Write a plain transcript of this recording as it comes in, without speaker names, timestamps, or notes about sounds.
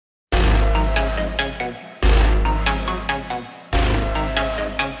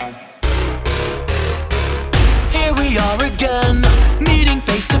again, meeting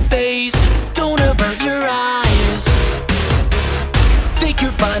face to face. Don't avert your eyes. Take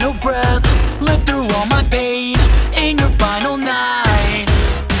your final breath, live through all my pain in your final night.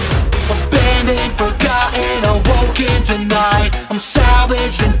 Abandoned, forgotten, awoken tonight. I'm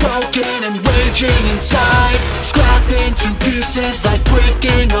salvaged and broken and raging inside. Scrapped into pieces like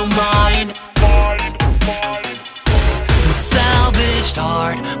breaking a mind. My salvaged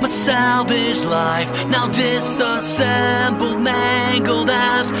heart, my salvaged life, now disassembled, mangled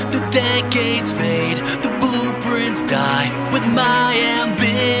as the decades fade, the blueprints die. With my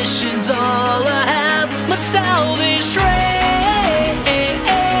ambitions all I have, my salvaged rage,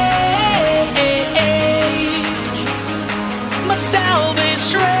 my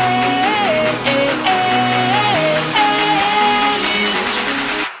salvaged rage,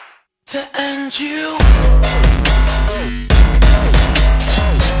 to end you.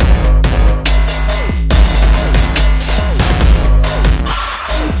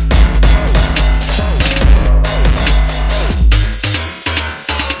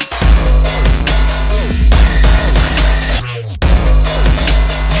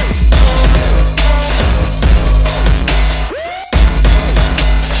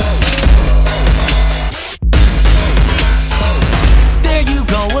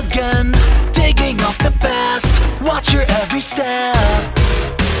 Again, digging up the past, watch your every step.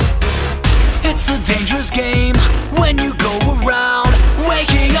 It's a dangerous game when you go around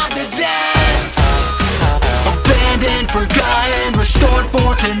waking up the dead. Abandoned, forgotten, restored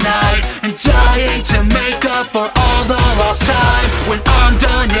for tonight, and dying to make up for all the lost time. When I'm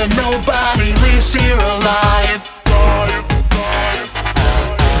done, yeah, nobody leaves here alive.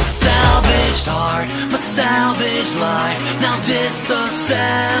 My salvaged heart, my salvaged life, now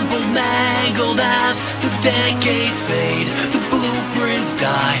disassembled, mangled as the decades fade, the blueprints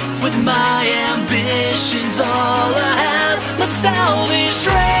die. With my ambitions all I have, my salvaged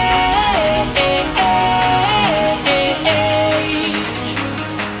rage,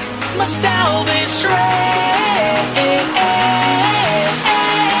 my salvaged rage,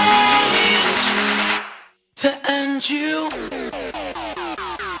 to end you.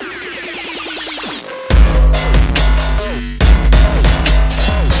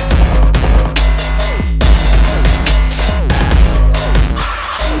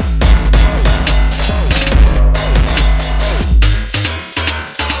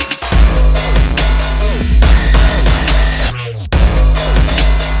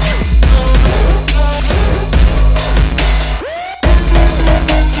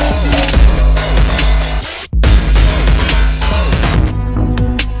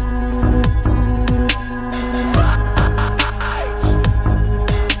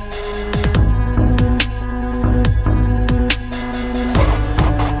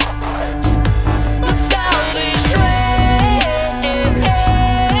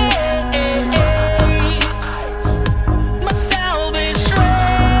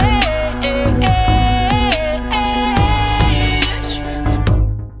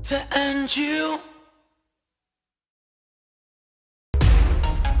 To end you.